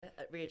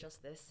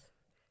readjust this.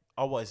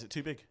 Oh, what, is it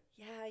too big?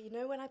 Yeah, you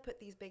know when I put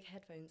these big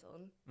headphones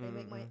on, they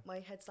make my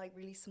head's like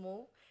really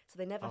small, so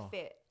they never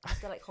fit. I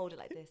have to like hold it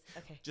like this.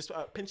 Okay. Just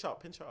pinch up.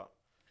 I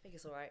think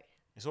it's all right.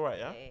 It's all right,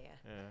 yeah?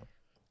 Yeah.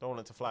 Don't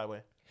want it to fly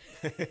away.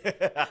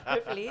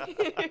 Hopefully.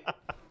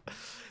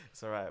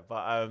 It's all right.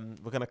 But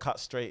we're going to cut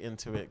straight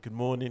into it. Good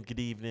morning, good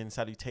evening,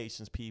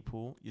 salutations,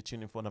 people. You're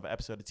tuning in for another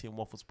episode of Tea and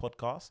Waffles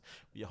podcast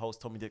with your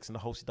host, Tommy Dixon, the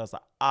host who does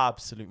the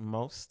absolute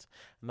most.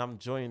 And I'm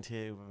joined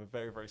here with a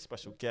very, very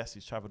special guest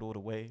who's travelled all the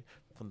way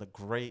from the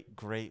great,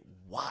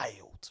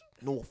 wild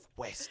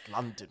northwest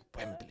London,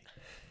 Wembley.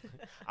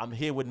 I'm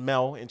here with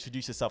Mel.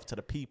 Introduce yourself to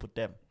the people,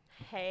 them.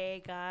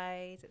 Hey,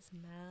 guys. It's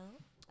Mel.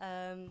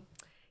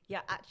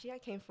 Yeah, actually, I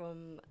came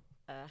from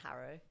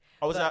Harrow.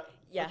 Oh, was that?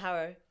 Yeah,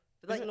 Harrow.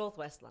 Like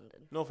northwest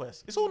London.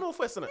 Northwest. It's all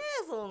northwest, isn't it?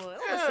 Yeah, it's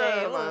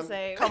all the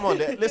same. Come on,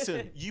 there.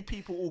 Listen, you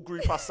people all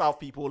group us South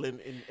people in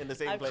the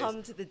same place. I've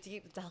come to the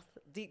deep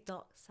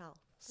dark South.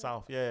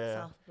 South,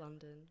 yeah. South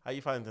London. How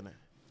you finding it?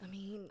 I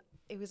mean,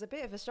 it was a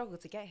bit of a struggle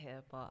to get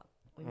here, but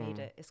we made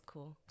it. It's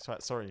cool. It's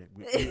right. Sorry,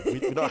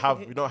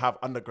 we don't have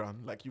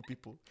underground like you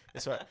people.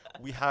 It's right.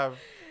 We have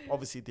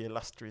obviously the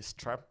illustrious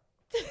tram.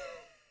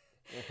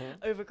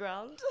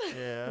 Overground.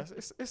 Yeah,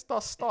 it's the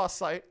star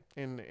site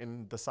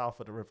in the south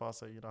of the river,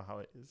 so you know how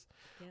it is.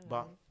 Yeah,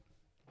 but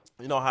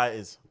you know how it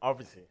is,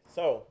 obviously.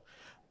 So,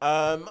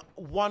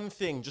 one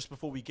thing just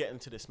before we get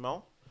into this,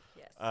 Mel.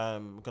 Yes.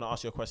 I'm gonna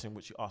ask you a question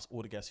which you ask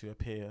all the guests who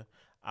appear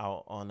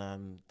out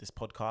on this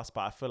podcast,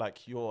 but I feel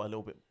like you're a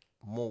little bit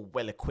more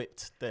well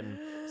equipped than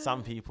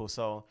some people,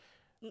 so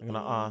I'm gonna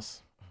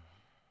ask,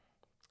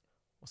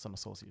 what's on the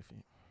soles of your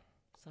feet?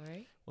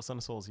 Sorry? What's on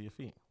the soles of your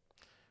feet?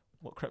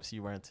 What crepes are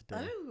you wearing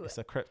today? Oh. It's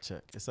a crepe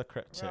check. Right. It's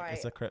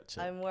a crepe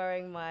check. I'm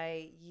wearing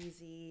my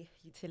Yeezy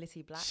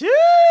Utility Black. Jeez!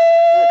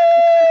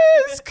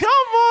 Come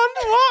on,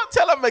 what?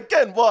 Tell them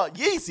again, what?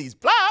 Yeezy's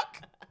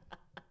black?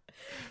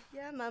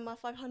 Yeah, man, my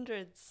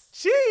 500s.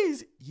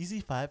 Jeez!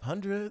 Yeezy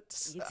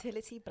 500s.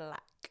 Utility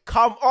Black.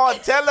 Come on,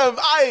 tell them.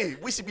 Aye,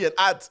 we should be an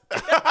ad.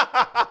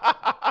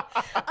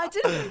 I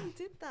didn't know you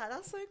did that.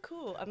 That's so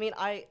cool. I mean,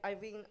 I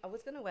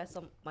was going to wear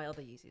my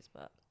other Yeezys,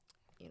 but...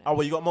 You know. Oh,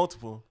 well, you got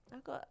multiple?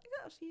 I've got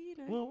a few, you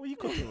know. Well, what are you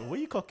cooking with? What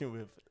are you cooking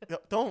with?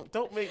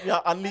 Don't make me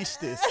unleash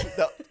this.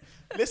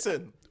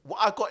 Listen, what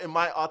I got in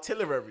my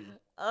artillery.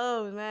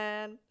 Oh,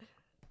 man.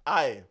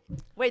 Aye.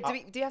 Wait,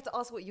 do you have to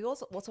ask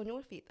what's on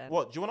your feet then?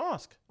 What, do you want to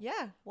ask?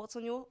 Yeah. What's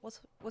your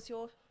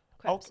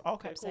crepes?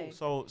 Okay,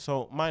 cool.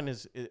 So mine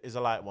is a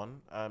light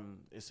one.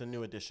 It's a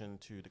new addition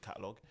to the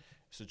catalogue.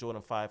 It's a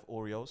Jordan 5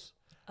 Oreos.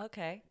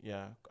 Okay.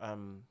 Yeah.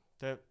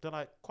 They're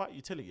like quite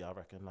utility, I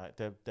reckon. Like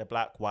they're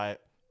black, white.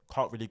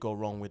 Can't really go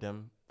wrong with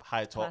them.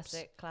 High tops.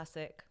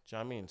 Classic. Do you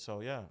know what I mean? So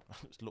yeah,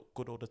 just look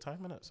good all the time,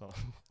 innit? So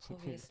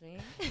obviously.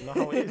 You know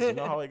how it is. You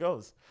know how it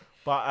goes.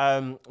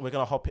 But we're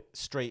gonna hop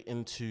straight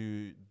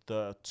into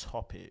the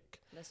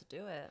topic. Let's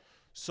do it.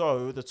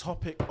 So the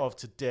topic of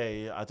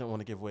today, I don't want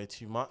to give away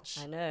too much.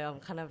 I know. I'm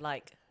kind of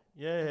like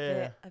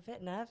a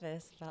bit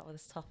nervous about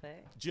this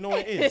topic. Do you know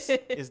what it is?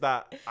 Is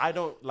that I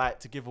don't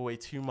like to give away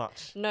too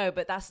much. No,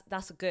 but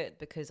that's good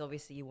because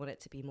obviously you want it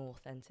to be more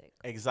authentic.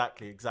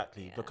 Exactly.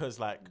 Yeah. Because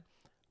like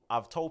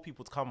I've told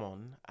people to come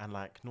on and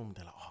like normally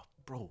they're like, oh,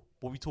 bro,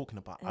 what are we talking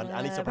about?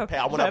 I need to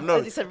prepare. I want to have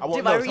notes. I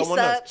want my notes.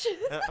 research.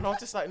 And I was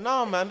just like,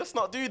 no, man, let's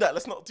not do that.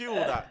 Let's not do all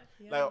that.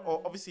 Yeah. Like,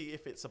 obviously,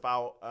 if it's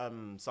about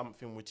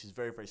something which is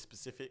very, very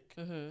specific,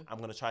 I'm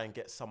going to try and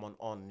get someone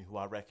on who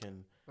I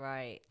reckon.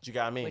 Right. Do you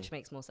get what I mean? Which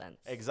makes more sense.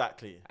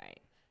 Exactly. Right.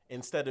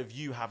 Instead of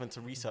you having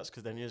to research,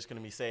 because then you're just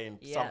going to be saying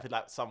something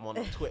like someone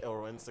on Twitter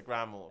or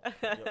Instagram or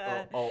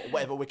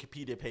whatever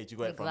Wikipedia page you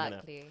got it from.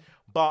 Exactly.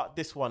 But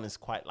this one is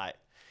quite light.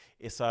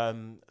 It's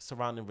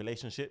surrounding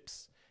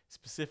relationships,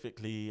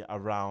 specifically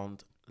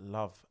around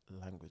love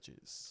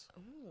languages.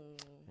 Ooh.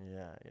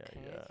 Yeah.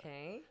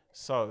 Okay.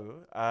 So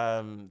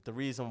the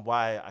reason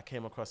why I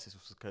came across this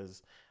was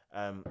because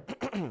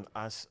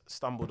I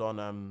stumbled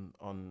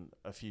on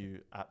a few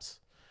apps,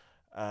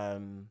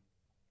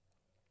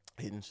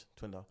 Hinge,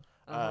 Tinder,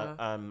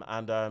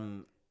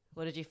 and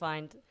what did you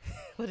find?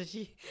 what did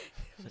you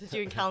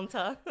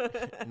encounter?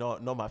 No,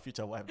 not my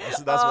future wife.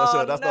 That's for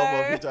sure. That's not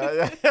my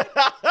future.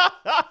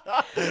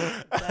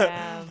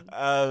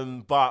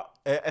 Damn. But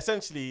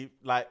essentially,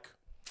 like,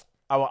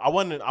 I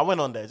went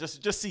on there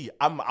just see.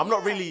 I'm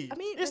not really. I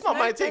mean, it's not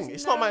my thing.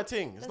 It's not my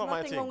thing. It's not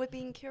my thing. There's nothing wrong with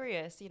being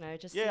curious, you know.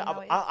 Just yeah.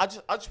 see how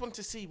I just want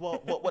to see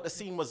what the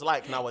scene was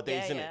like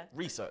nowadays, innit? Yeah.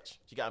 Research.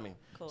 Do you get what I mean?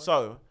 Cool.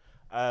 So,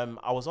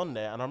 I was on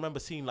there and I remember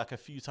seeing like a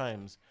few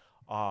times.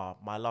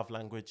 My love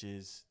language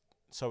is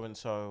so and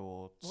so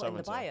or so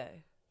and so. In the bio.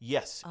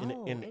 Yes,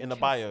 in the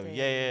bio.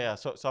 Yeah.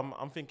 So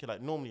I'm thinking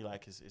like normally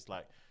like it's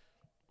like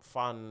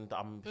fun.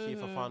 I'm here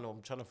for fun, or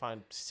I'm trying to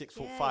find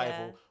 6'5"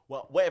 or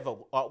well,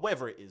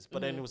 whatever it is.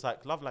 But then it was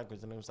like love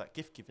language, and it was like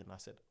gift giving. I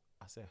said,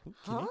 who?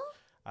 Huh?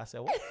 I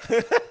said what?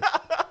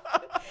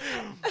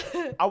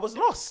 I was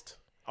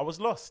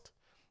lost.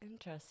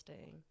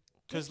 Interesting.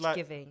 Because Gift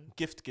giving.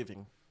 Gift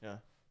giving. Yeah.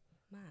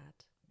 Mad.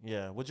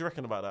 Yeah. What do you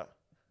reckon about that?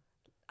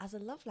 as a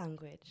love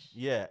language.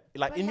 Yeah,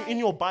 like But in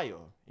your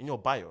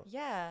bio.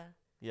 Yeah.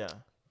 Yeah.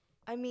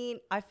 I mean,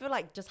 I feel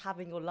like just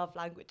having your love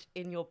language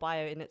in your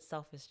bio in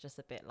itself is just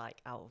a bit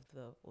like out of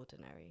the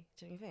ordinary.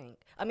 Do you think?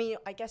 I mean,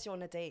 I guess you're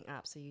on a dating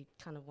app, so you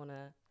kind of want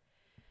to,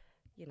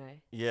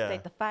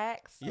 state the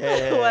facts,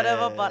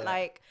 whatever. But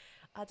like,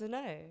 I don't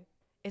know.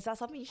 Is that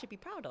something you should be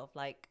proud of?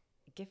 Like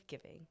gift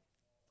giving?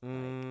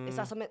 Like, is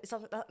that something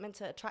that meant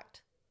to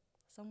attract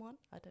someone?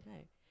 I don't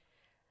know.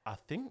 I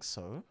think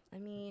so. I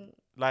mean,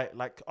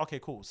 like okay,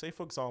 cool. Say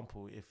for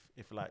example,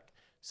 if like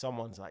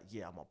someone's like,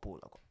 yeah, I'm a ball,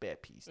 I've got bare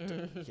piece,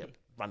 yeah,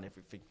 run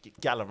everything, get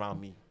gal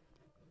around me,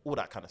 all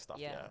that kind of stuff.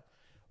 Yeah.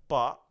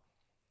 But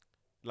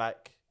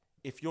like,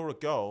 if you're a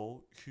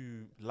girl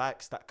who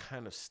likes that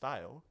kind of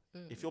style,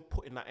 if you're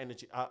putting that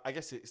energy, I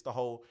guess it's the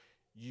whole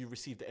you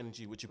receive the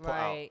energy which you put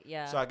out.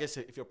 Yeah. So I guess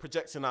if you're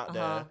projecting out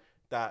there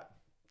that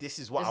this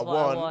is what This I is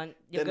what want,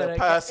 then the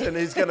person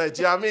is gonna.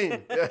 Do you know what I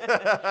mean?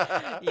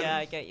 Yeah,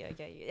 I get you.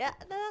 Yeah,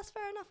 no, that's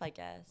fair enough, I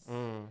guess.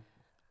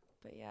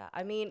 But yeah,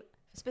 I mean,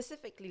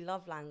 specifically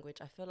love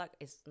language, I feel like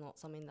it's not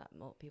something that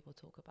more people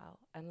talk about.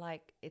 And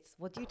like, it's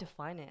what do you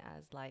define it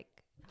as? Like,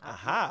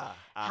 how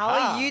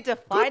are you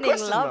defining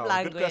love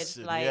language?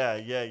 Like,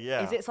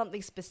 yeah. Is it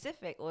something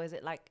specific, or is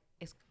it like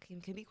it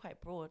can be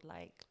quite broad?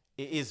 Like,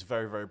 it is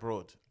very, very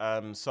broad.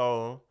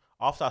 So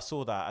after I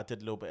saw that, I did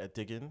a little bit of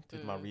digging,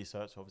 did my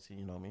research. Obviously,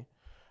 you know me.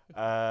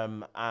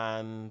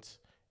 And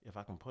if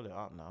I can pull it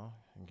up now,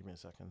 give me a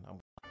second.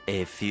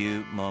 A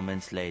few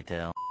moments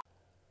later.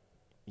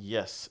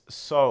 Yes.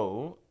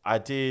 So I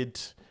did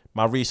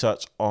my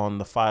research on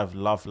the 5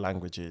 love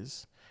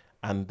languages,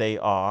 and they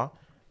are,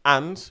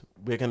 and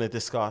we're gonna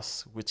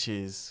discuss which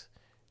is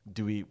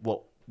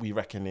what we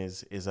reckon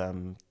is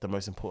the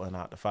most important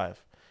out of the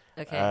 5.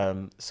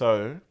 okay.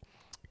 So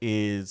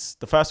is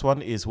the first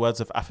one is words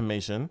of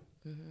affirmation.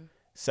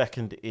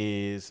 Second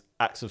is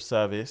acts of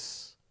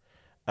service.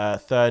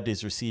 Third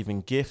is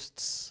receiving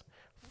gifts.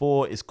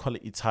 4 is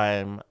quality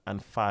time,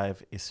 and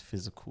 5 is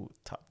physical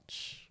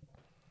touch.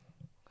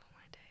 Oh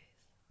my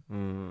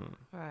days.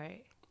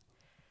 Right.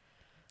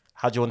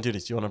 How do you want to do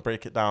this? Do you want to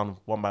break it down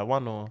one by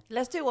one, or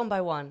Let's do it one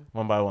by one.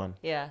 one by one?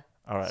 Yeah.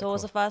 All right. So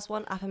what's the first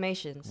one?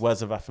 Affirmations.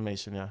 Words of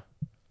affirmation? Yeah.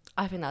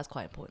 I think that's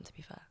quite important, to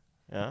be fair.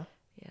 Yeah.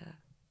 Yeah.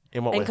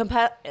 In what way? In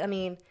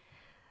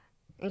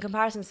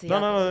comparison to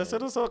No.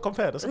 Let's not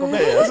compare. Let's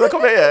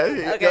compare.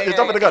 Yeah. Okay, You're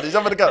jumping the gun. You're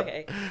jumping the gun.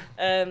 Okay.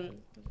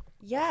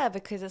 Yeah,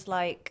 because it's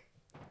like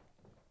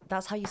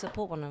that's how you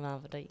support one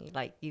another, don't you?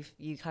 Like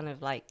you kind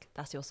of like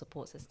that's your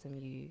support system.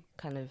 You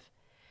kind of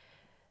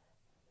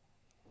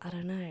I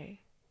don't know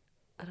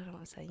what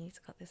I'm saying. You need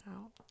to cut this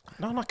out.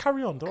 No,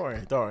 carry on. Don't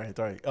worry.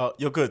 Oh,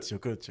 you're good.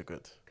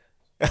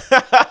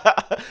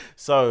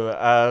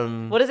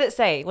 So, what does it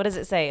say? What does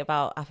it say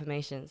about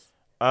affirmations?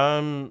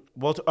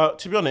 well,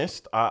 to be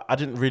honest, I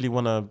didn't really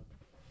want to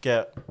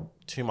get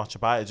too much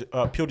about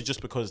it, purely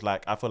just because,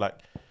 like, I feel like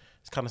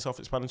it's kind of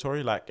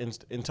self-explanatory. Like,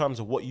 in terms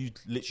of what you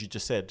literally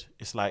just said,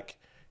 it's like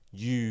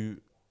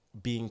you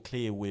being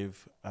clear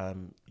with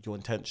your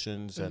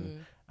intentions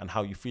and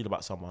how you feel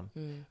about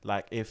someone.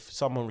 Like, if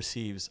someone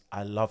receives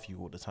 "I love you"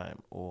 all the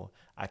time, or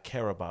 "I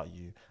care about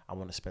you," "I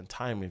want to spend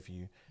time with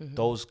you,"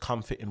 those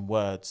comforting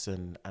words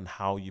and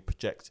how you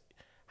project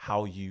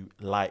how you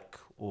like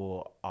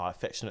or are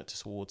affectionate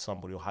towards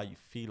somebody, or how you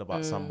feel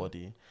about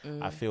somebody,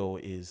 I feel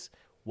is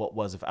what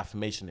words of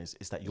affirmation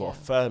is that you're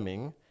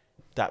affirming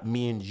that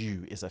me and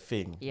you is a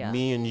thing.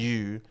 Me and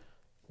you,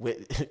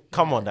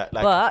 come on, that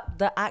like. But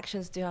the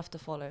actions do have to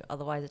follow,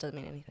 otherwise it doesn't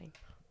mean anything.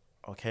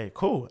 Okay,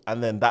 cool.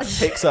 And then that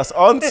takes us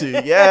on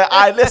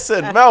to,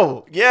 listen,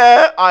 Mel.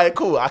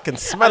 Cool. I can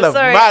smell a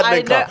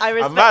mad nigga. I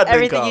respect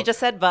everything you just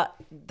said, but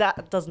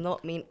that does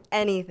not mean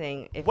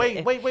anything.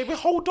 Wait,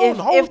 hold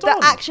on. If the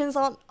actions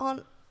aren't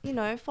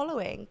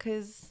following,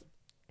 because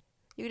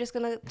you're just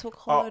going to talk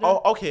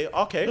hollow. Okay.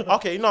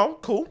 No,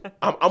 cool.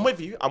 I'm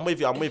with you.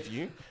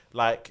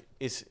 Like,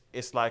 it's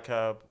like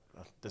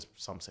there's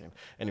some saying.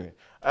 Anyway,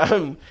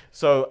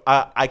 so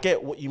I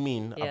get what you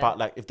mean about,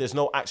 like, if there's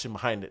no action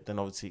behind it, then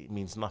obviously it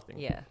means nothing.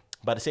 Yeah.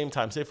 But at the same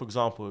time, say for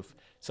example, if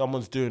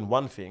someone's doing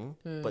one thing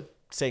but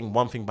saying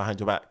one thing behind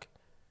your back,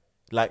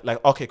 like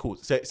okay, cool.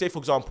 Say for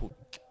example,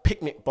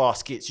 picnic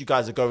baskets. You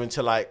guys are going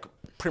to like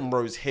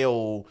Primrose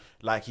Hill.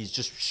 Like, he's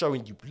just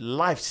showing you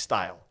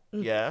lifestyle.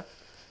 Yeah.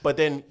 But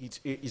then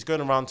he's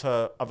going around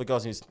to other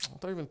girls and he's,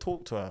 don't even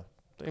talk to her.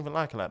 Don't even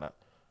like her like that.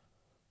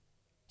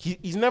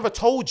 He's never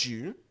told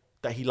you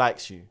that he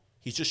likes you.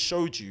 He's just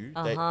showed you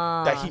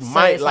that he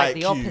might it's like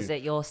the you.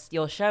 opposite.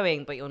 You're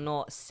showing, but you're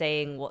not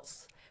saying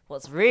what's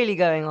really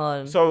going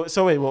on. So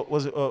wait, what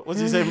was it? What's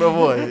he saying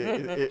before?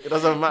 It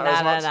doesn't matter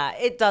as much. Nah.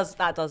 It does.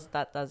 That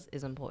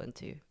is important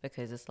too,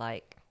 because it's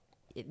like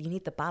you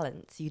need the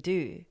balance. You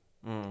do.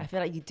 I feel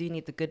like you do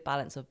need the good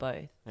balance of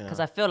both. Because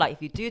I feel like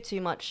if you do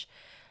too much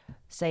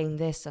saying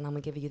this and I'm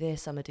gonna give you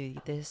this, I'm gonna do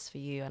this for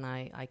you, and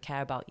I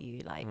care about you,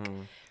 like.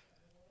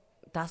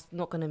 That's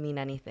not going to mean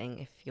anything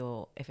if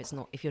you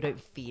don't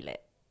feel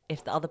it.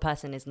 If the other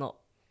person is not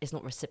it's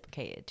not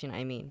reciprocated. Do you know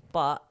what I mean?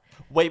 But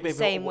Wait.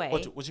 same What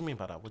way. do you mean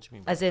by that? What do you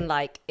mean by as in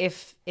like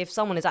if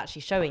someone is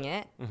actually showing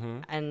it Mm-hmm.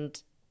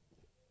 and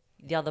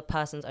the other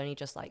person's only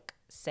just like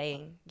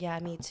saying, yeah,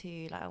 me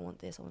too, like I want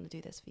this, I want to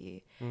do this for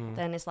you,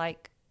 then it's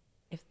like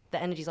if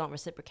the energies aren't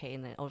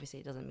reciprocating, then obviously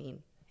it doesn't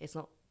mean it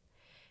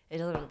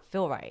doesn't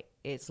feel right.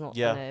 It's not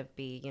Yeah. gonna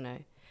be,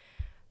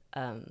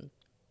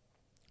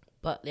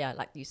 but yeah,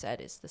 like you said,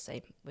 it's the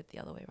same with the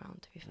other way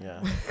around, to be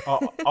fair.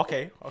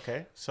 Yeah.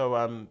 Okay. So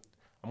I'm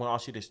gonna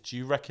ask you this: do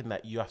you reckon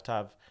that you have to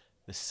have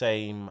the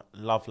same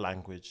love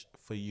language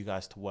for you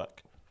guys to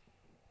work,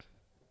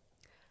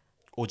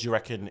 or do you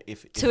reckon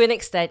if To an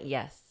extent,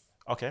 yes.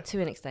 okay?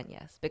 To an extent,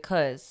 yes,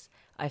 because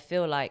I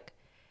feel like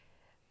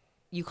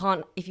you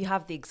can't, if you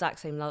have the exact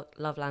same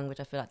love language,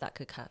 I feel like that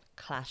could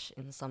clash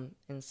in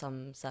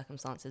some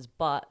circumstances.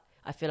 But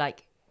I feel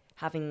like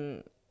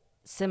having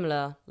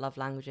similar love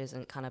languages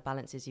and kind of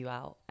balances you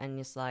out, and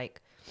it's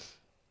like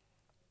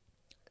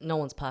no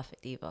one's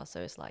perfect either, so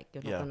it's like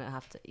you're not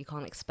gonna you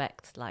can't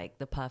expect like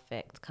the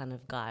perfect kind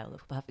of guy or the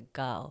perfect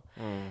girl.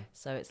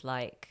 So it's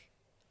like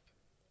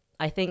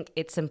I think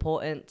it's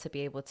important to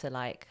be able to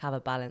like have a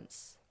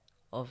balance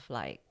of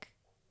like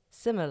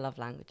similar love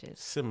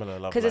languages,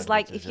 because it's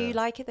like if you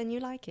like it, then you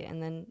like it,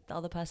 and then the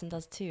other person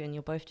does too, and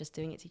you're both just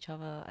doing it to each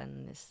other,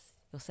 and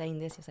you're saying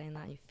this, you're saying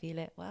that, you feel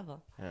it, whatever.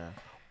 Yeah.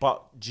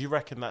 But do you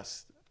reckon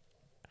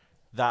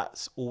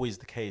that's always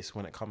the case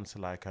when it comes to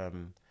like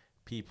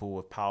people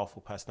with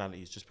powerful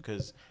personalities? Just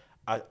because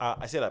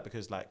I say that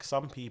because like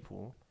some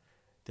people,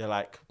 they're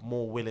like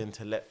more willing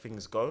to let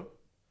things go.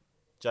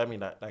 Do you know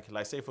what I mean?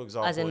 Like say for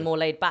example, As in more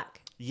laid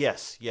back.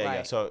 Yes, yeah.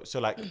 Right. So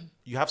like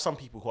you have some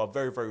people who are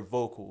very, very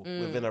vocal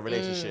within a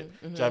relationship.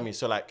 Do you know what I mean?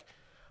 So like,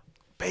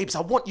 babes,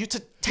 I want you to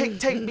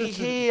take me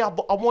here.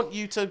 I want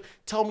you to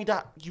tell me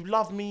that you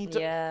love me.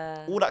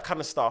 Yeah. All that kind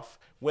of stuff.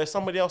 Where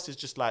somebody else is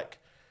just like,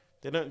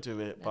 they don't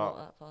do it, They're but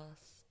not that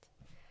fast.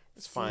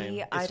 it's fine. See,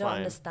 It's I don't fine.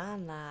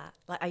 understand that.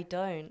 Like, I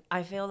don't.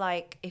 I feel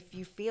like if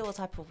you feel a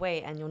type of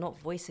way and you're not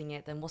voicing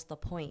it, then what's the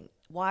point?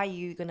 Why are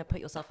you going to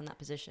put yourself in that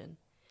position?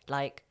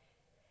 Like,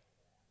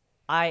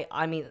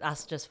 I mean,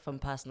 that's just from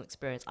personal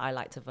experience. I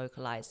like to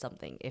vocalize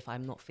something if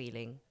I'm not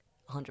feeling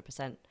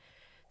 100%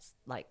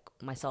 like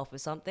myself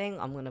with something.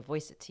 I'm going to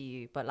voice it to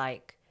you. But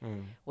like,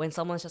 when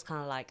someone's just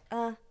kind of like,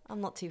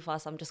 I'm not too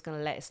fast, I'm just going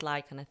to let it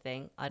slide kind of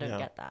thing, I don't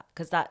get that.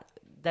 Because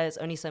there's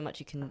only so much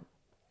you can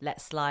let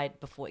slide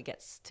before it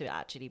gets to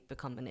actually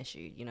become an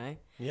issue, you know?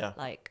 Yeah.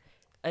 Like,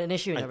 an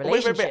issue in a Wait,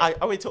 relationship.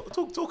 wait.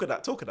 Talk of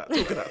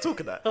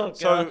that. Oh,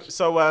 gosh.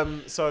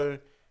 So,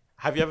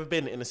 have you ever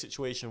been in a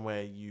situation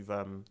where you've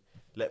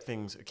let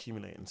things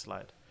accumulate and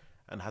slide,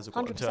 and has it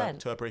gotten 100%.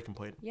 to a breaking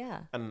point?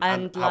 Yeah.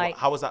 And like,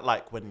 how was that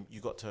like when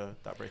you got to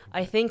that breaking point?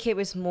 I think it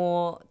was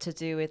more to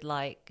do with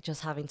like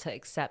just having to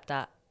accept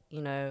that,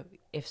 you know,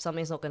 if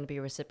something's not going to be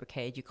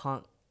reciprocated, you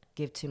can't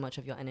give too much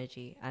of your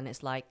energy, and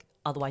it's like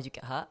otherwise you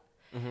get hurt.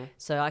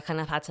 So I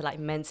kind of had to like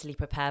mentally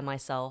prepare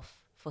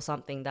myself for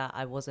something that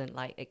I wasn't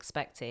like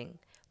expecting,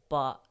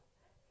 but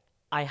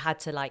I had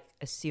to like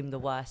assume the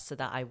worst so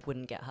that I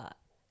wouldn't get hurt.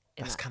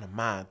 That's kind of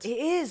mad. It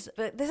is,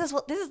 but this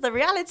is the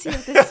reality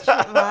of this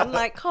shit, man.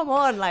 Like, come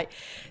on, like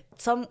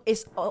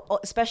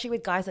especially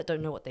with guys that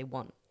don't know what they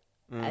want.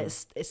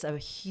 It's a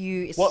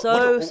huge. What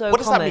so does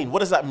common. that mean? What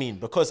does that mean?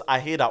 Because I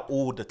hear that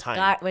all the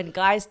time. When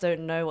guys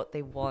don't know what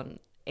they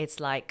want, it's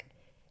like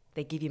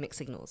they give you mixed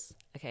signals.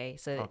 Okay,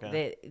 so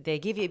they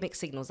give you mixed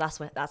signals. That's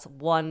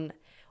one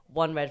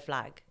red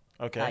flag.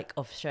 Okay. Like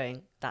of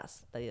showing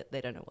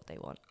they don't know what they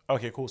want.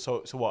 Okay, cool.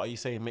 So what are you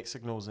saying? Mixed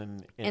signals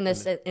in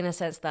a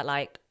sense that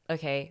like,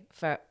 okay,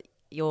 for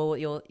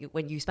you're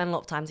when you spend a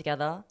lot of time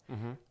together,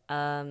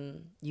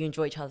 you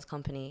enjoy each other's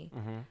company,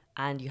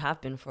 and you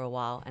have been for a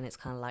while, and it's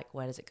kind of like,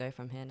 where does it go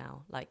from here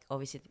now? Like,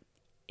 obviously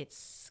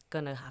it's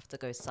gonna have to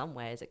go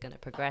somewhere. Is it gonna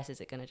progress? Is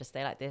it gonna just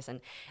stay like this?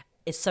 And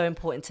it's so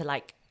important to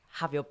like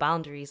have your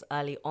boundaries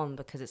early on,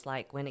 because it's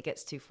like when it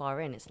gets too far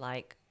in, it's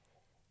like,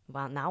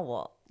 well, now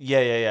what?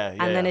 Yeah.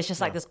 And then it's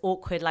just like this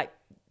awkward, like,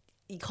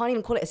 you can't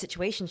even call it a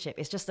situationship.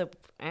 It's just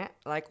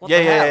like, what Yeah,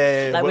 the hell?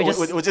 yeah. Like,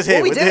 We're just here.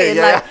 What we We're doing? here,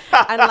 yeah,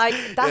 Like, and like,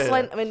 that's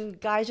when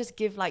guys just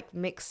give like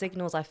mixed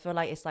signals. I feel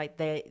like it's like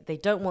they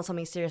don't want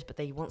something serious, but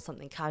they want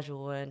something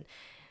casual. And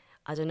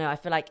I don't know. I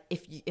feel like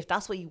if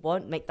that's what you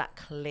want, make that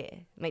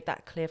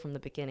clear from the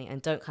beginning, and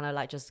don't kind of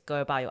like just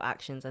go about your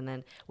actions. And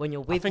then when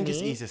you're with I think me,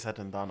 it's easier said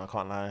than done. I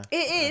can't lie.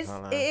 It is.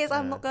 Yeah.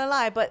 I'm not gonna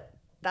lie, but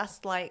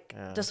that's like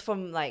just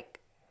from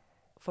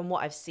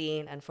what I've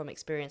seen and from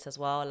experience as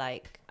well.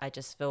 Like, I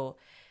just feel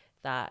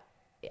that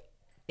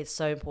it's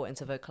so important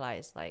to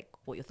vocalize like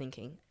what you're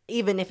thinking,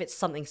 even if it's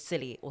something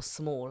silly or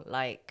small.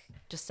 Like,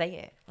 just say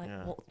it. Like,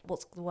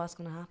 what's the worst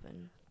gonna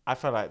happen? I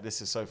feel like this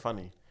is so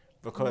funny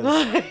because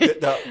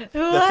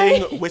the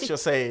thing which you're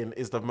saying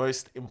is the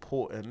most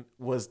important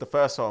was the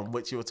first one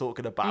which you were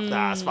talking about.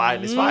 Nah, it's fine.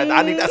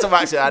 I need some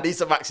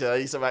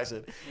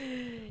action.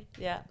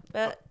 Yeah,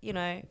 but you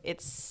know,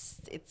 it's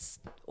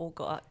all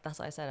got. That's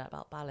what I said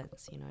about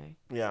balance. You know.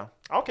 Yeah.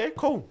 Okay.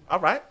 Cool. All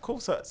right.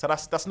 Cool. So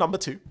that's number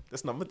two.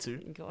 That's number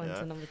two. You got on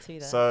to number two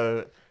there.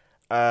 So,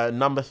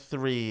 Number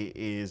 3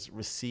 is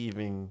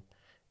receiving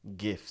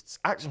gifts.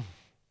 Actually,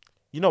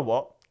 you know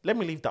what? Let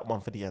me leave that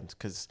one for the end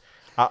because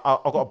I've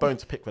got a bone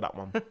to pick with that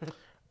one.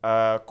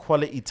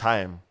 Quality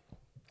time.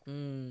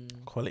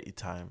 Quality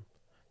time.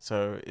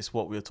 So it's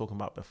what we were talking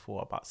about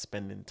before about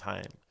spending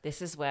time.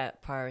 This is where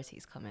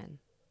priorities come in.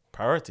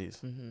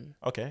 Priorities?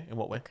 Okay, in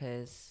what way?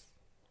 Because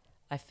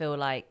I feel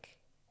like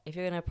if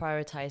you're going to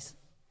prioritize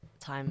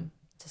time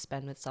to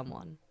spend with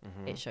someone,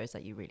 it shows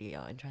that you really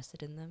are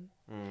interested in them.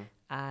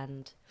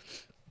 And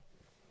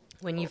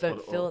when you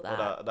don't feel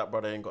that... that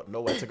brother ain't got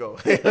nowhere to go.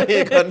 He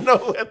ain't got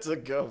nowhere to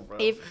go, bro.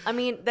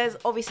 There's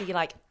obviously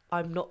like,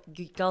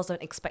 girls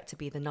don't expect to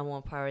be the number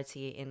one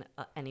priority in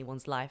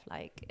anyone's life.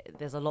 Like,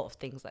 there's a lot of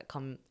things that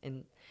come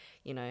in,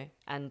 you know,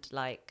 and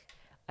like,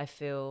 I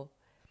feel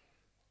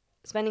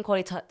spending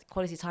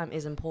quality time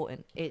is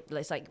important.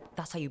 It's like,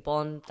 that's how you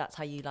bond. That's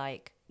how you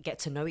like get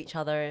to know each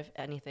other. If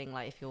anything,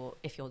 like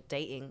if you're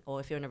dating or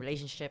if you're in a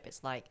relationship,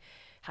 it's like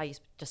how you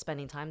just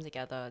spending time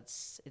together.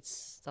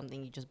 It's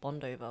something you just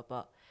bond over.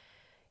 But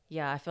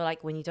yeah, I feel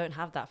like when you don't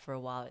have that for a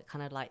while, it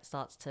kind of like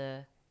starts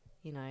to,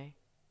 you know.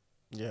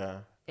 Yeah.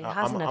 It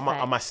has an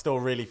effect. Am I still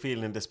really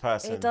feeling this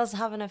person? It does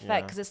have an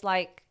effect because it's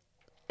like,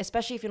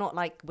 especially if you're not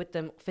like with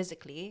them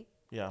physically.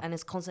 Yeah. And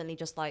it's constantly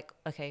just like,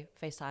 okay,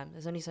 FaceTime.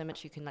 There's only so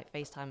much you can like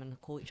FaceTime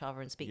and call each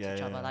other and speak to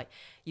each other. Like,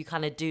 you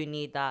kind of do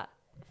need that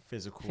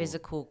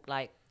physical,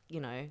 like, you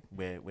know.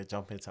 We're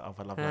jumping to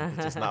other love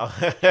languages now.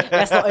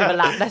 Let's not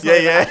overlap. But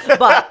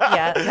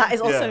yeah, that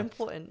is also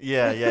important.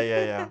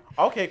 Yeah.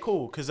 Okay,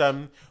 cool. Because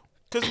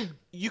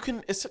you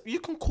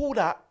can call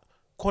that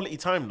quality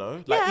time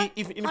though. Like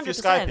even if you're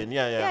Skyping.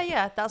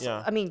 Yeah. That's.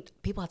 I mean,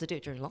 people had to do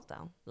it during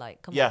lockdown.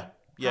 Like, come on.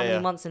 How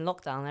many months in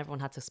lockdown everyone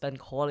had to spend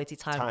quality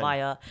time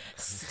via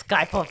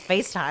Skype or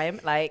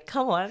FaceTime? Like,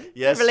 come on.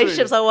 Yes,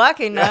 relationships are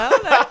working now.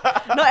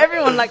 Not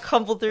everyone like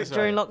crumbled through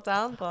during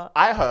lockdown, but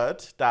I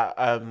heard that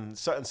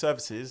certain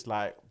services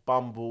like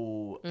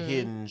Bumble,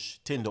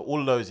 Hinge, Tinder, all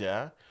of those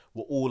were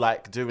all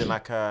like doing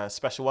like a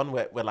special one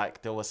where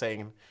like they were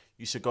saying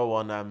you should go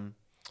on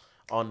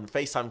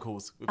FaceTime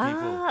calls with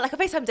people. Like a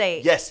FaceTime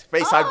date. Yes,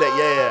 FaceTime date.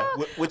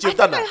 Yeah. Would you have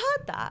done that? I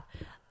heard that.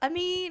 I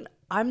mean,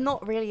 I'm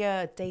not really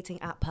a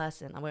dating app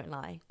person, I won't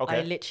lie.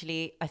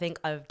 Okay. I think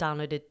I've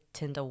downloaded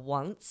Tinder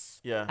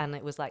once. Yeah. And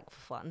it was like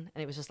fun.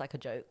 And it was just like a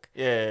joke.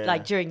 Yeah.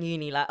 Like during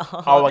uni, like,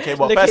 oh okay,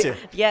 what, first year?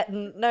 Yeah,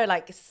 no,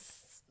 like,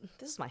 this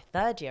is my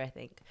third year, I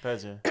think.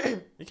 Third year.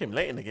 You came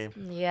late in the game.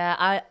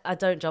 Yeah, I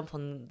don't jump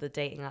on the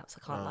dating apps,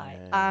 I can't lie.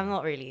 Yeah. I'm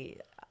not really...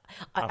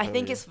 I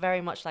think it's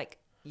very much like,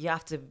 you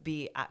have to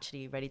be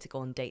actually ready to go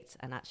on dates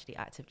and actually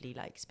actively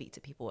like speak to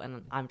people.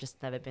 And I've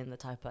just never been the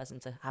type of person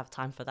to have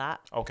time for that.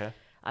 Okay.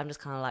 I'm just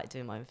kind of like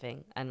doing my own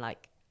thing. And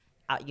like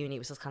at uni, it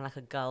was just kind of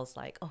like a girl's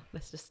like, oh,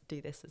 let's just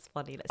do this. It's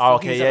funny. Let's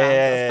see who's around.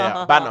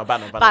 Yeah.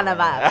 Banner.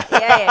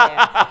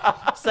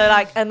 Yeah. So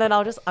like, and then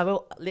I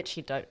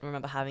literally don't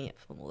remember having it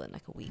for more than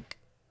like a week.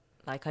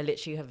 Like I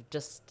literally have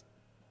just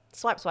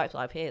swipe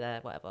here,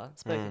 there, whatever,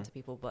 spoken to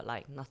people, but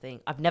like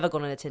nothing. I've never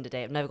gone on a Tinder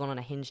date. I've never gone on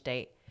a Hinge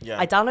date. Yeah.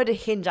 I downloaded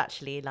Hinge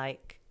actually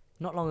like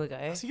not long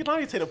ago. So you know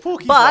you take the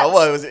porkies now.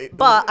 What was it?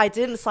 But I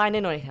didn't sign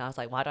in or anything. I was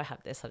like, why do I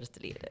have this? I just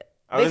deleted it.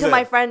 Oh, because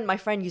my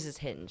friend uses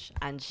Hinge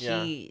and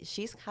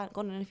she's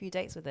gone on a few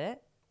dates with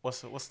it. What's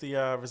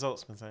the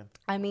results been saying?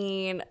 I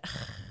mean,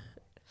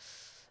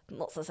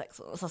 not so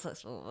sexual,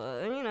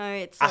 but you know,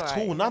 it's at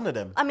all. None of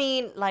them. I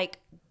mean, like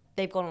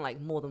they've gone on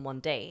like more than one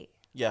date.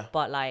 Yeah.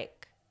 But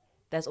like,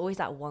 there's always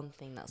that one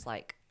thing that's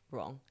like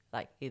wrong.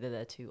 Like either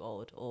they're too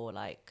old or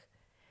like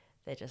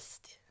they're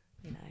just,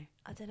 you know,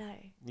 I don't know.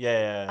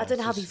 Yeah. I don't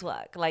know how these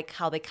work. Like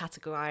how they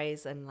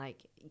categorize and like,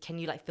 can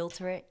you like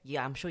filter it?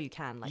 Yeah, I'm sure you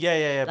can. Like,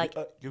 yeah. Like,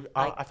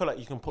 I feel like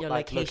you can put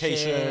like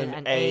location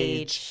and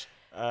age,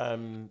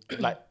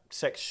 like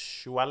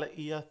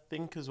sexuality, I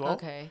think as well.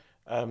 Okay.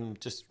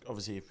 Just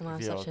obviously if I'm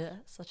you're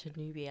such a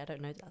newbie. I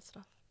don't know that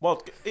stuff.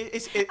 Well,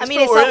 it's I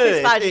mean, it's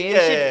self-explanatory.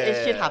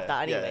 It should have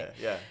that anyway.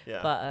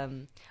 Yeah.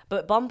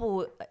 But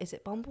Bumble, is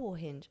it Bumble or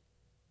Hinge?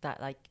 That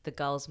like the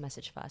girls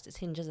message first. It's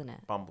Hinge, isn't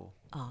it? Bumble.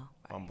 Oh,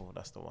 right. Bumble.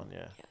 That's the one.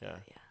 Yeah.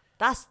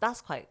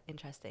 That's quite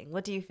interesting.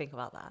 What do you think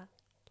about that?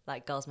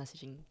 Like girls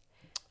messaging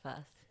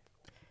first.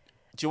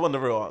 Do you want the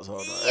real answer or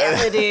not?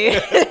 Yes, I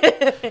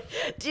do.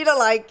 Do you not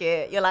like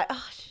it? You're like,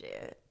 oh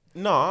shit.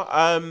 No,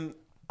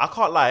 I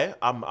can't lie.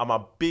 I'm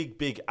a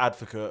big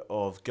advocate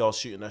of girls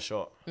shooting their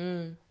shot.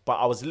 But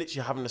I was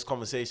literally having this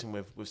conversation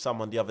with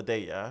someone the other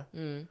day. Yeah.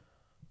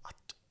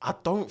 I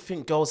don't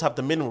think girls have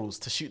the minerals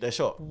to shoot their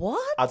shot.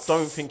 What? I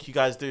don't think you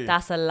guys do.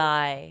 That's a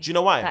lie. Do you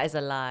know why? That is a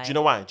lie. Do you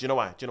know why?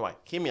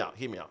 Hear me out.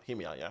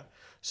 Yeah.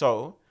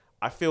 So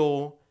I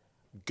feel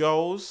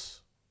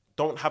girls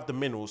don't have the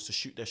minerals to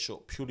shoot their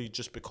shot purely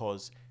just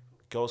because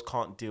girls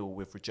can't deal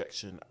with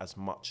rejection as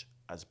much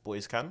as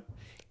boys can.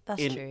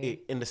 That's true.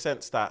 In the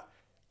sense that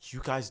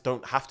you guys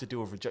don't have to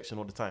deal with rejection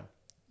all the time.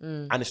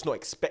 And it's not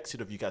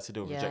expected of you guys to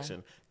deal with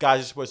rejection.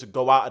 Guys are supposed to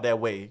go out of their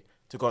way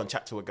to go and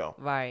chat to a girl.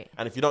 Right.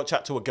 And if you don't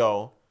chat to a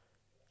girl,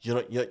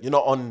 you're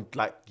not on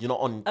your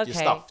Okay.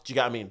 stuff. Do you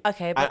get what I mean?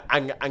 Okay, but-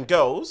 and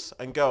girls,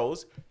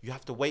 you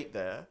have to wait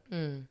there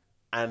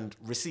and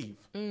receive.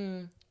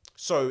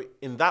 So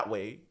in that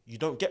way, you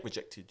don't get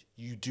rejected.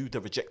 You do the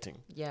rejecting.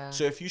 Yeah.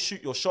 So if you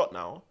shoot your shot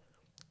now,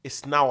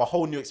 it's now a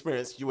whole new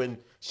experience. You in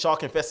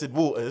shark infested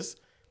waters.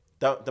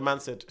 The man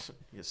said,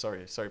 yeah,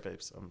 sorry,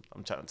 babes.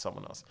 I'm chatting to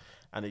someone else,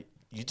 and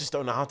you just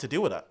don't know how to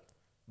deal with that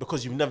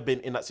because you've never been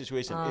in that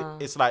situation.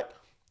 It's like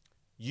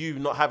you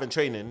not having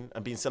training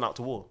and being sent out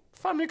to war.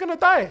 Fam, you're gonna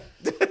die.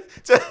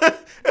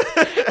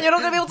 You're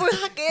not gonna be able to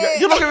hack it.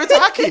 You're not going to be able to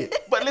hack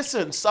it. But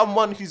listen,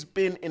 someone who's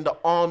been in the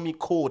army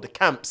corps, the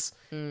camps,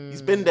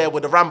 he's been there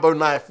with a Rambo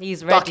knife.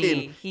 He's ducking,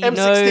 ready. He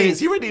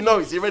M16s.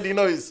 knows. He already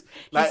knows.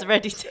 Like, He's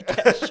ready to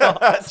get shot.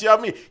 do you know what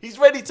I mean? He's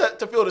ready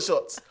to feel the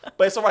shots.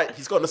 But it's all right.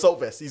 He's got an assault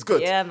vest. He's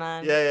good. Yeah,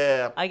 man.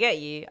 Yeah. I get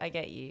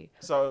you.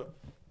 So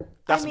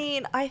that's... I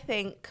mean, I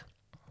think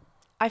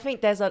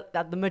there's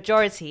the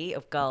majority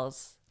of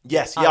girls.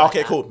 Yes. are Yeah. like Okay.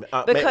 that. Cool.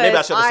 Because Maybe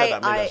I should have said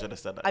that. Maybe I should have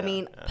said that. I yeah,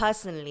 mean, yeah.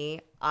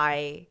 personally,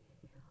 I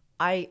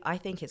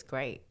think it's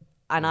great,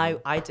 and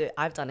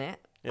I've done it.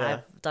 Yeah.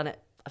 I've done it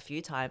a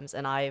few times,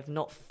 and I've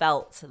not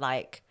felt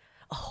like,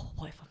 oh,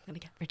 what if I'm gonna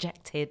get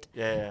rejected?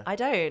 Yeah. I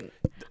don't.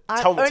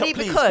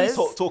 Please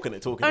talk on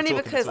it. Only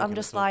because I'm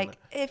just like,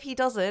 if he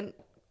doesn't,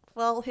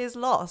 well, his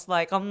loss.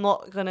 Like, I'm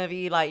not gonna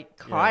be like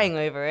crying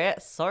over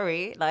it.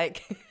 Sorry,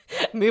 like,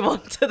 move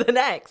on to the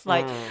next.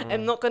 Like,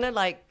 I'm not gonna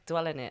like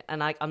dwell in it.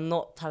 And I'm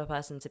not the type of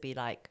person to be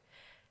like,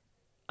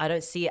 I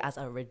don't see it as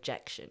a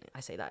rejection. I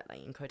say that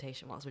like in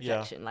quotation marks,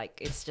 rejection. Like,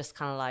 it's just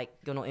kind of like,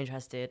 you're not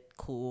interested.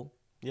 Cool.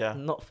 Yeah.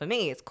 Not for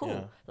me. It's cool.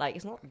 Yeah. Like,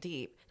 it's not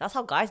deep. That's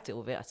how guys deal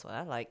with it, I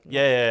swear. Like,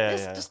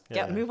 just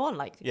move on.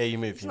 Like, Yeah, you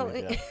move. it's not-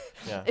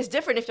 Yeah. it's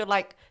different if you're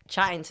like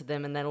chatting to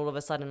them and then all of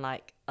a sudden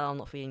like, oh, I'm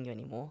not feeling you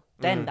anymore.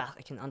 Then that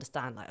I can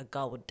understand. Like, a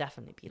girl would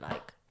definitely be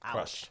like, ouch.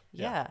 Crushed.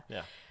 Yeah.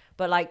 Yeah.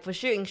 But like for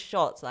shooting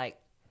shots, like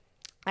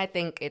I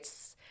think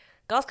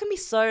girls can be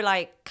so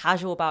like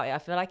casual about it. I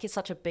feel like it's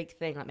such a big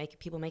thing. Like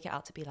people make it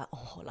out to be like,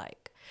 oh,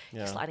 like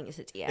sliding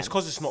into DM. It's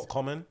because it's not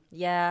common.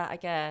 Yeah, I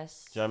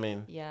guess. Do you know what I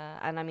mean? Yeah,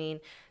 and I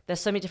mean, there's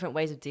so many different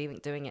ways of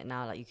doing it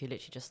now. Like you could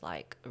literally just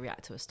like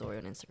react to a story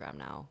on Instagram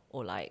now,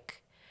 or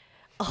like.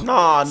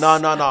 No.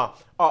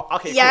 Oh,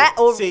 okay. Yeah,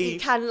 cool. or you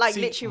can, like,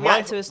 literally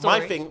react to a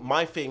story.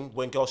 My thing,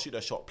 when girls shoot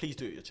their shot, please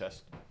do it at your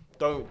chest.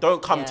 Don't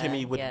come to Yeah,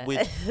 me yeah.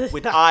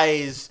 with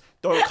eyes.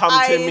 Don't come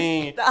to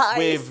me the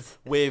eyes.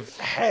 with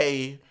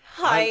hey.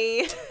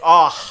 Hi.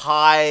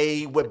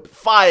 Hi, with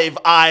 5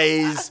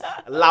 eyes.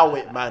 Allow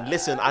it, man.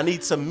 Listen, I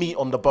need some meat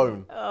on the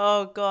bone.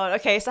 Oh God.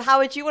 Okay, so how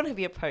would you want to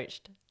be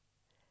approached?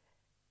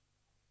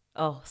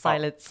 Oh,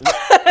 silence.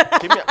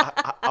 Give me.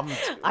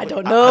 I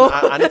don't know.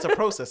 I need to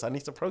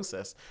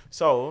process.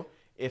 So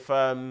if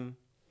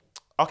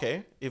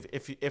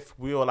if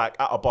we were like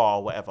at a bar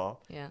or whatever,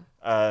 Yeah.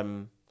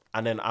 and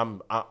then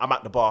I'm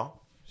at the bar.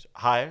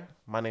 Hi,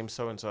 my name's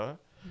so and so.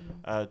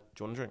 Do you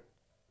want a drink?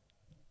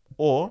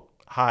 Or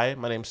hi,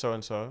 my name's so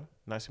and so.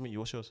 Nice to meet you.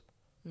 What's yours?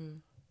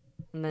 And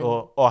then,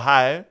 Or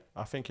hi,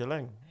 I think you're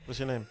Leng. What's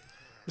your name?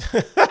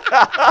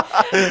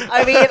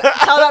 I mean,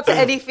 tell that to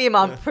any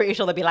female. I'm pretty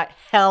sure they'll be like,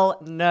 hell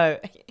no.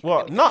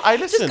 What? No, I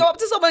listen. Just go up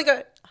to someone and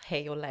go,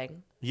 hey, you're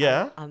Leng.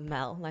 Yeah. I'm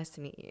Mel. Nice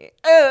to meet you.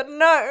 Oh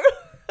no.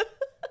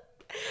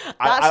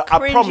 That's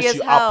cringy as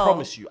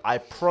hell. I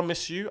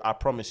promise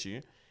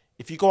you.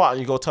 If you go out and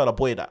you go tell a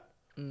boy that,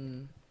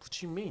 what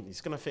do you mean?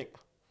 He's gonna think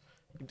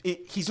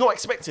he's not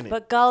expecting it.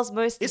 But girls,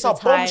 most It's of a the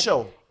time,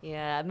 bombshell.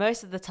 Yeah,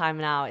 most of the time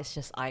now it's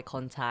just eye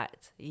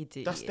contact. You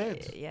do. That's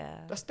dead.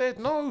 Yeah. That's dead.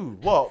 No.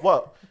 What?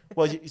 Well,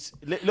 it's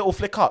little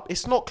flick up.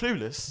 It's not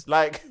clueless.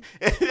 Like,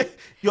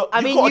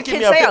 I mean, you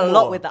can say a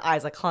lot with the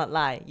eyes. I can't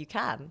lie. You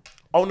can.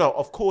 Oh no,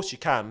 of course you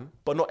can,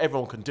 but not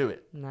everyone can do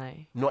it. No.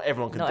 Not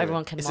everyone can. Not do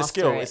everyone it. can It's a master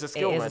skill. it. It's a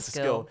skill, It is man. a It's a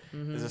skill.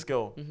 skill. It's a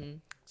skill.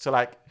 So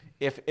like,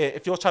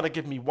 if you're trying to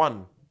give me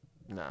one,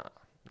 nah.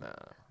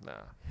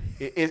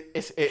 You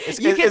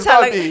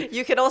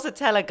can also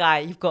tell a guy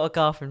you've got a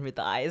girlfriend with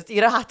the eyes. You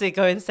don't have to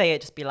go and say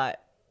it. Just be like,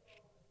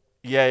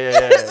 yeah.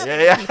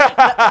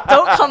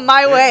 don't come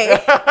my way.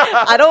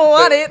 I don't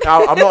want it.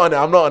 I'm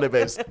not on it,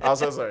 babes. I'm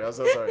so sorry.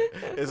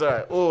 It's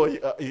alright. Or you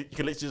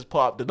can literally just put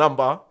up the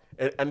number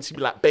and she'd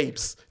be like,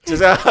 babes,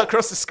 just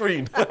across the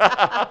screen.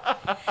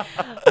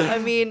 I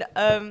mean,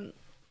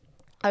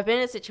 I've been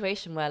in a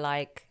situation where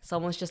like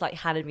someone's just like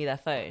handed me their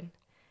phone,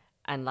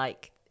 and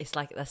like it's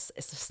a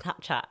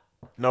Snapchat.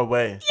 No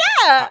way.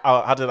 Yeah.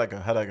 How did that go?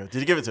 Did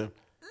you give it to him?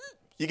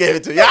 You gave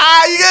it to him.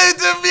 Yeah, you gave it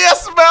to him.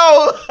 Yes,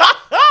 Mel.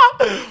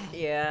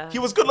 Yeah. He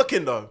was good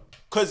looking though.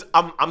 Because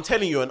I'm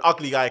telling you, an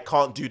ugly guy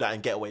can't do that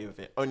and get away with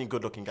it. Only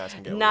good looking guys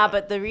can get away with it.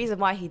 But the reason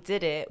why he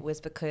did it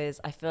was because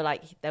I feel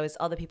like there was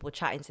other people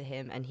chatting to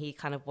him and he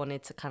kind of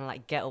wanted to kind of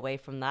like get away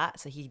from that.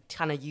 So he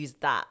kind of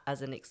used that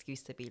as an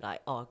excuse to be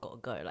like, oh, I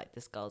gotta go. Like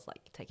this girl's like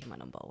taking my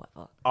number or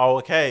whatever. Oh,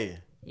 okay.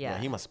 Yeah.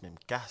 He must have been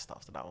gassed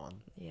after that one.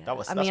 Yeah.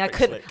 That's I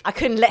pretty slick. I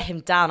couldn't let him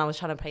down. I was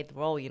trying to play the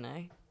role, you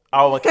know.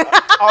 Oh, okay.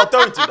 Oh,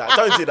 don't do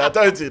that.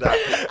 Don't do that.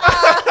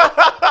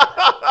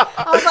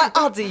 I was like,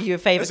 I'll do you a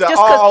favor. It's like,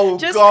 oh,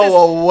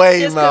 go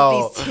away, just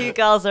Mel. because these two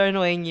girls are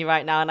annoying you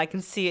right now, and I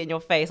can see it in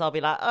your face. I'll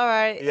be like, all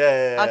right,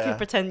 I can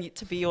pretend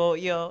to be your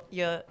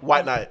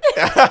white knight.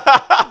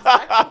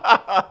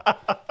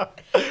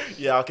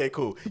 Yeah. Okay.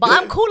 Cool. But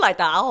I'm cool like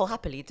that. I'll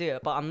happily do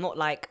it. But I'm not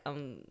like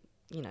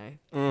you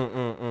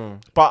know.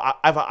 But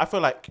I feel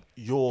like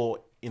you're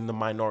in the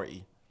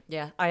minority.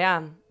 Yeah, I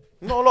am.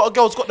 Not a lot of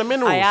girls got the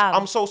minerals. I am.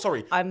 I'm so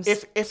sorry.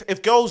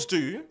 If girls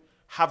do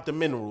have the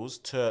minerals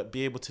to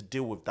be able to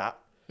deal with that,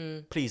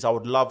 please, I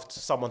would love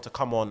someone to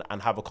come on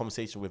and have a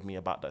conversation with me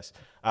about this,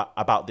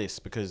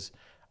 because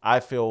I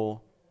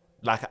feel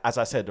like, as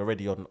I said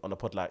already on the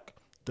pod, like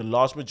the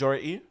large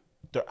majority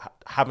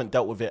haven't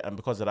dealt with it, and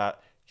because of that,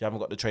 you haven't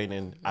got the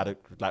training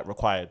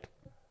required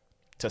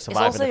to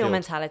survive. It's also in the your field.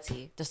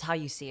 mentality, just how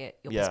you see it,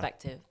 your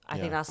perspective. I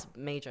think that's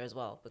major as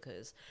well,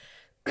 because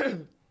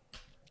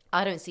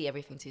I don't see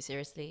everything too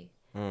seriously.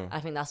 I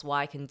think that's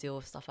why I can deal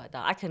with stuff like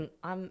that. I can,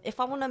 if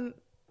I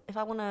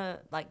wanna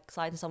like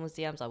slide in someone's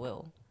DMs, I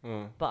will.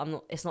 But I'm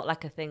not. It's not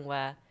like a thing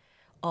where,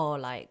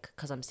 like,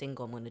 because I'm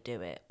single, I'm gonna do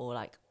it, or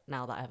like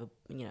now that I have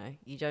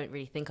you don't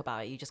really think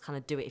about it. You just kind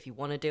of do it if you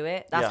want to do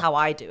it. That's how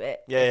I do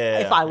it.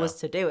 If I was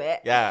to do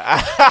it.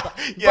 Yeah.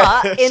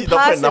 But in She's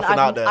not putting person, nothing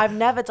out there. I've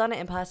never done it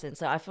in person,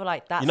 so I feel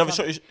like that's. You never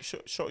shot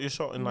your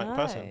shot in like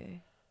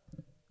person.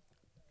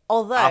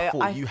 Although I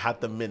thought you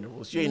had the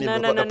minerals. You ain't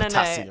even got the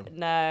potassium.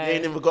 No. You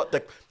ain't even got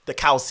the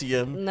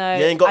calcium. No,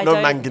 you ain't got I no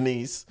don't.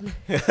 manganese.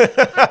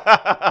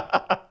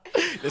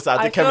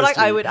 I feel like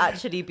I would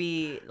actually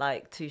be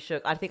like too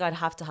shook. I think I'd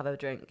have to have a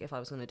drink if I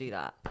was going to do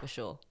that, for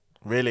sure.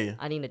 Really?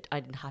 I need to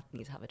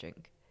have a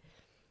drink.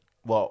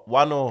 What,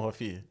 one or a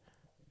few?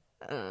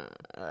 I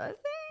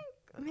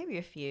think maybe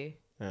a few.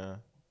 Yeah.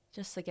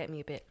 Just to get me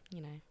a bit,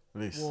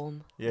 Loose.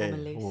 warm. Yeah, Warm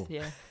and loose. warm.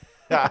 Yeah.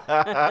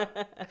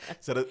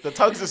 So the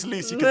tongue's just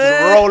loose. You can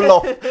just roll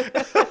off.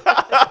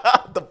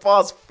 The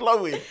bar's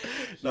flowing.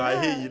 No,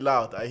 I hear you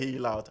loud.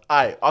 All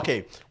right,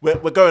 okay. We're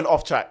going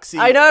off track. See,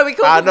 I know we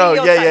can't. I know.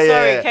 Yeah.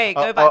 Sorry. Okay,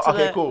 go back to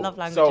the cool. love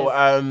languages.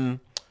 So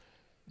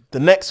the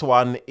next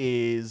one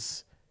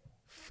is.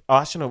 Oh,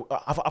 actually, no.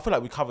 I feel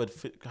like we covered.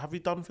 Have we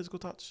done physical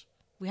touch?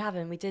 We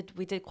haven't. We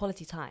did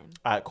quality time.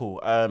 All right, cool.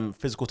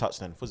 Physical touch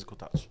then. Physical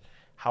touch.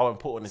 How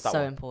important is that? So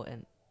one?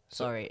 important.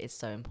 Sorry, it's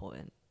so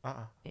important.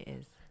 It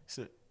is.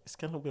 It's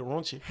getting a little bit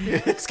raunchy.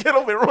 It's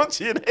getting a little bit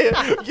raunchy in here.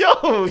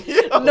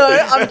 Yo. No,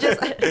 I'm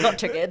just not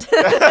triggered.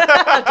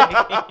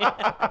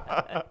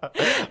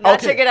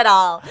 Not triggered at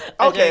all.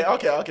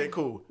 Okay,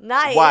 cool.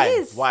 Nah, Why? it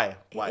is. Why?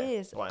 It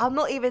is. Why? I'm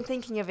not even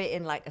thinking of it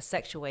in like a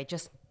sexual way,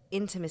 just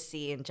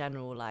intimacy in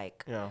general,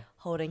 like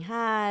holding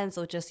hands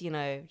or just,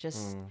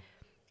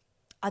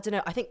 I don't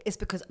know. I think it's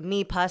because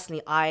me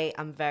personally, I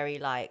am very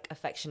like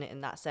affectionate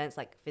in that sense.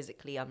 Like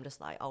physically, I'm just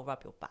like, I'll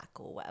rub your back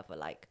or whatever.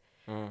 Like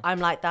I'm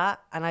like that,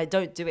 and I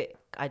don't do it.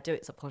 I do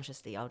it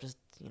subconsciously. I'll just,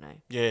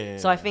 Yeah.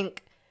 So I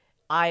think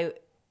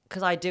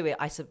because I do it,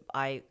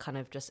 I kind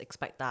of just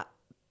expect that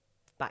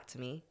back to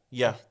me.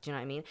 Yeah. Do you know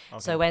what I mean? Okay.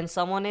 So when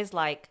someone is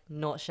like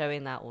not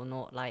showing that or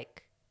not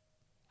like,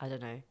 I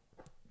don't know,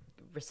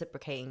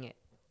 reciprocating it,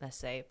 let's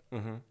say,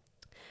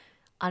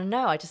 I don't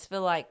know. I just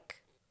feel like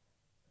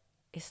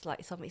it's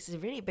like something. It's a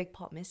really big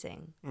part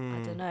missing.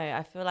 I don't know.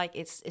 I feel like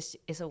it's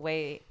a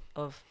way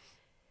of,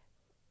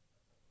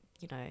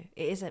 it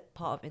is a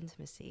part of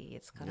intimacy.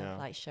 It's kind of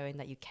like showing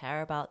that you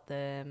care about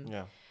them.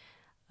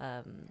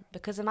 Yeah.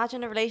 Because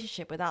imagine a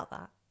relationship without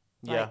that.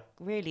 Like,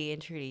 really and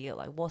truly,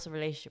 like, what's a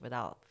relationship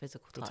without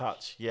physical touch? The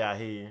touch. Yeah, I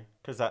hear you.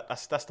 Because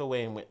that's the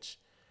way in which,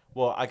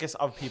 well, I guess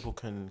other people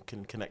can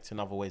connect in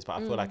other ways, but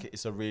I feel like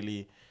it's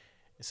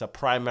a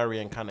primary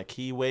and kind of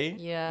key way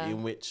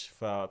in which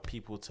for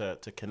people to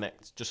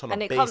connect just on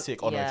a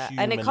basic, on a human level.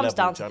 And it comes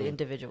down to the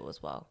individual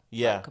as well.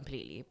 Yeah. Like,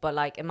 completely. But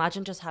like,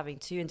 imagine just having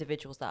two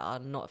individuals that are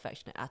not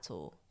affectionate at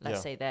all.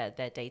 Let's say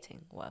they're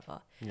dating, whatever.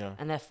 Yeah.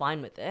 And they're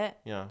fine with it.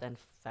 Yeah. Then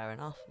fair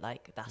enough.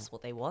 Like, that's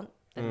what they want.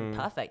 Then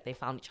perfect. They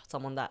found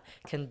someone that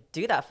can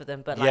do that for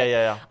them. But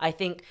like, I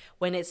think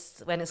when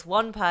it's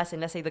one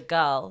person, let's say the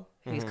girl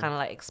who's kind of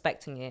like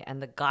expecting it,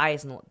 and the guy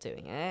is not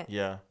doing it.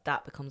 Yeah,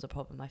 that becomes a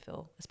problem. I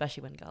feel,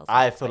 especially when girls.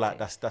 I feel like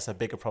that's a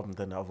bigger problem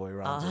than the other way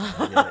around.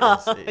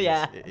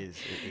 It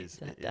is.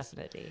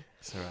 Definitely.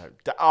 It's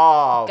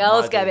alright.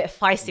 Girls get a bit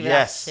feisty with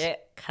that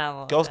shit. Come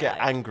on. Girls get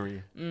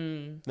angry.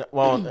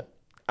 Well.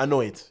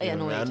 Annoyed.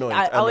 Annoyed.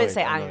 I wouldn't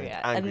say angry.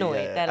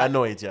 Annoyed. Yeah. Like,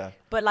 annoyed, yeah.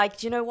 But like,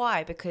 do you know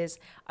why? Because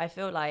I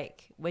feel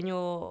like when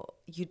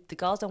the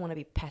girls don't want to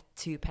be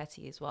too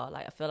petty as well.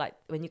 Like, I feel like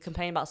when you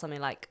complain about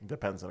something, like,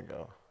 depends on the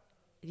girl.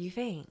 Do you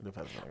think?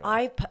 Depends on the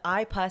girl.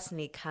 I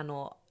personally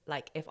cannot,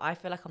 like, if I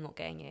feel like I'm not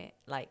getting it,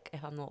 like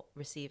if I'm not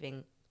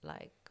receiving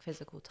like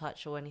physical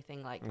touch or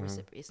anything, like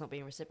it's not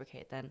being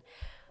reciprocated, then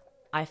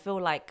I feel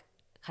like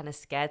kind of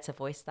scared to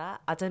voice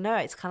that. I don't know.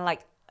 It's kind of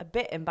like a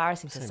bit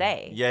embarrassing to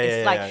say.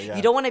 It's like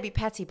you don't want to be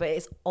petty, but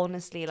it's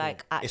honestly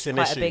like actually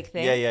quite a big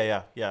thing.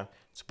 Yeah.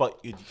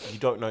 But you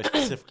don't know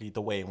specifically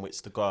the way in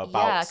which to go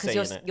about saying it.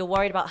 Yeah, because you're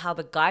worried about how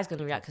the guy's going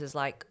to react, because it's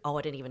like, oh,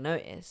 I didn't even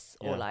notice,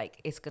 or like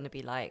it's going to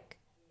be like,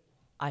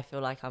 I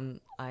feel like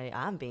I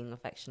am being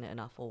affectionate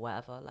enough or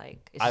whatever.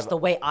 Like it's just the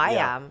way I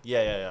am.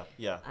 Yeah.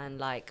 And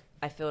like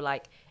I feel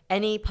like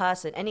any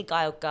person, any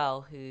guy or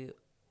girl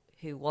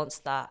who wants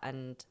that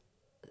and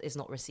is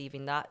not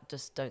receiving that,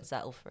 just don't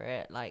settle for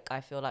it. Like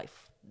I feel like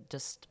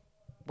just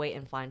wait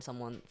and find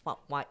someone.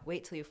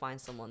 Wait till you find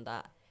someone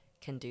that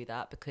can do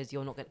that, because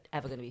you're not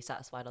ever going to be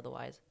satisfied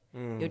otherwise.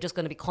 You're just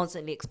going to be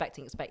constantly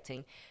expecting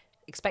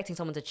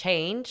someone to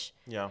change.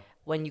 Yeah.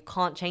 When you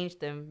can't change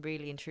them,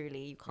 really and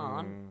truly, you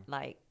can't.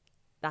 Like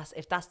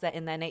if that's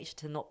in their nature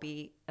to not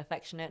be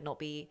affectionate, not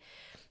be,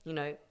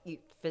 you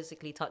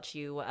physically touch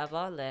you,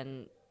 whatever,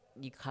 then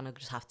you kind of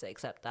just have to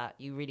accept that.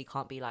 You really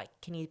can't be like,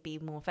 can you be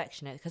more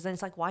affectionate? Because then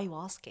it's like, why are you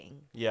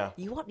asking? Yeah.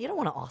 You don't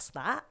want to ask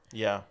that.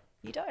 Yeah.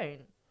 You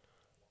don't.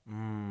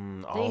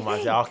 Oh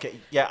my God. Okay.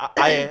 Yeah.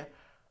 I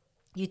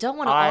You don't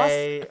want to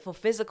ask for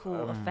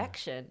physical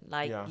affection.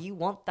 Like you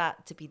want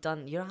that to be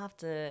done. You don't have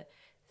to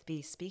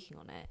be speaking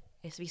on it.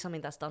 It's to be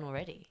something that's done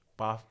already.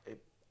 But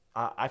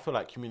I feel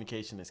like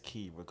communication is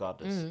key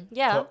regardless.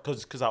 Yeah.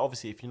 Because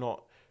obviously if you're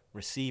not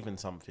receiving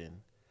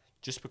something,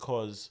 just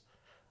because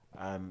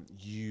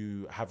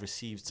you have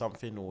received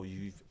something or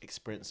you've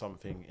experienced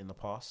something in the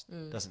past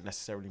doesn't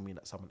necessarily mean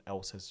that someone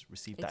else has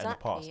received that in the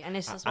past. And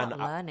it's just about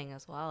learning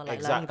as well, like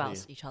exactly. learning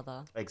about each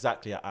other.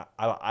 Exactly.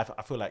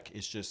 I feel like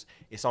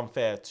it's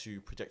unfair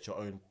to project your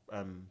own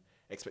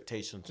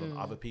expectations on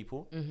other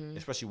people,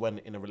 especially when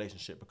in a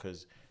relationship,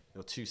 because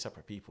you're two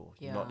separate people.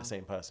 You're not the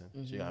same person.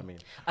 Do you know what I mean?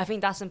 I think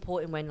that's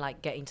important when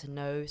like getting to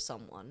know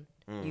someone.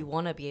 You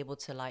want to be able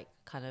to like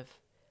kind of,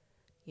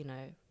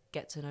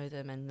 get to know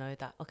them and know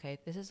that, okay,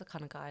 this is the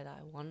kind of guy that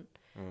I want.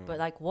 But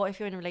like, what if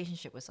you're in a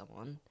relationship with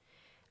someone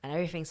and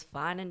everything's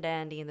fine and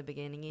dandy in the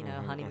beginning,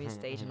 honeymoon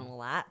stage and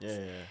all that.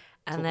 Yeah.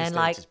 And then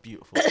like, is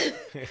beautiful.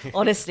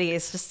 honestly,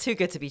 it's just too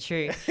good to be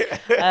true.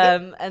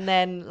 And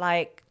then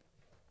like,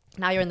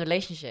 now you're in the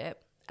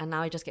relationship and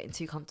now you're just getting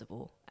too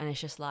comfortable. And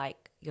it's just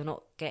like, you're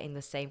not getting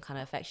the same kind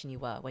of affection you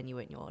were when you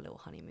were in your little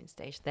honeymoon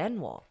stage. Then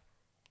what?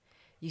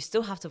 You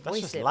still have to voice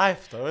it. That's just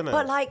life though, isn't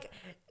it?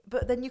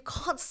 But then you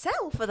can't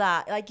settle for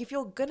that. Like if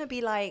you're going to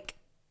be like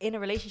in a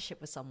relationship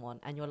with someone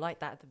and you're like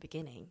that at the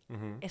beginning,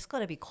 it's got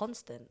to be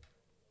constant.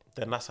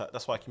 Then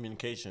that's why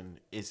communication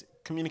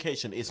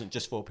isn't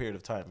just for a period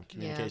of time.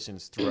 Communication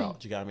is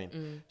throughout. Do you get what I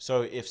mean?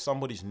 So if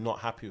somebody's not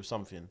happy with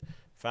something,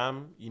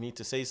 fam, you need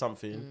to say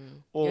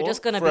something. Or you're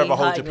just going to be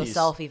hurting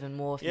yourself even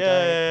more if you don't.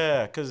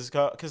 Yeah.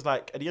 Because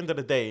like at the end of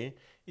the day,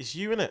 it's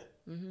you, innit?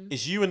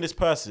 It's you and this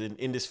person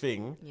in this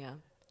thing. Yeah.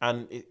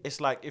 And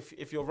it's like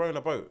if you're rowing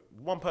a boat,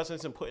 one person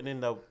isn't putting in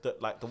the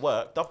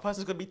work, the other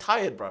person's gonna be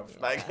tired, bruv.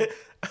 Yeah. Like,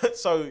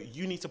 so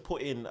you need to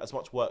put in as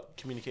much work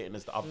communicating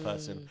as the other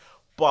person.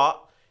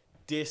 But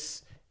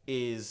this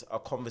is a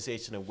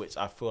conversation in which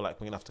I feel like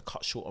we're gonna have to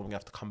cut short and we're gonna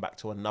have to come back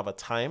to another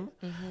time.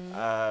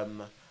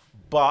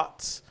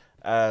 But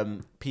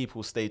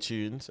people stay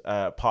tuned.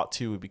 Part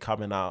 2 will be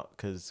coming out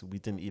because we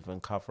didn't even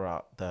cover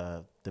out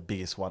the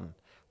biggest one,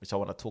 which I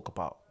want to talk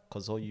about.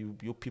 Because all you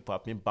people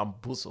have been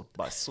bamboozled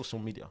by social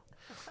media.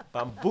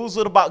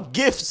 Bamboozled about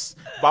gifts.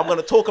 But I'm going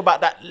to talk about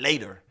that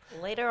later.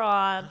 Later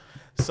on.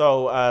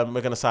 So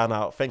we're going to sign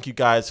out. Thank you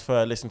guys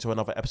for listening to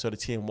another episode of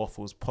Tea and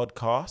Waffles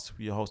podcast.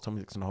 We're your host, Tommy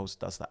Dixon, the host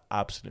does the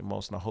absolute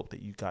most. And I hope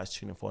that you guys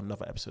tune in for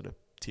another episode of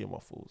Tea and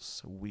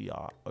Waffles. We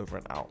are over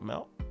and out,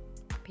 Mel.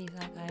 Peace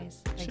out,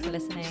 guys. Thanks for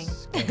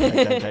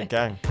listening.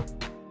 Gang.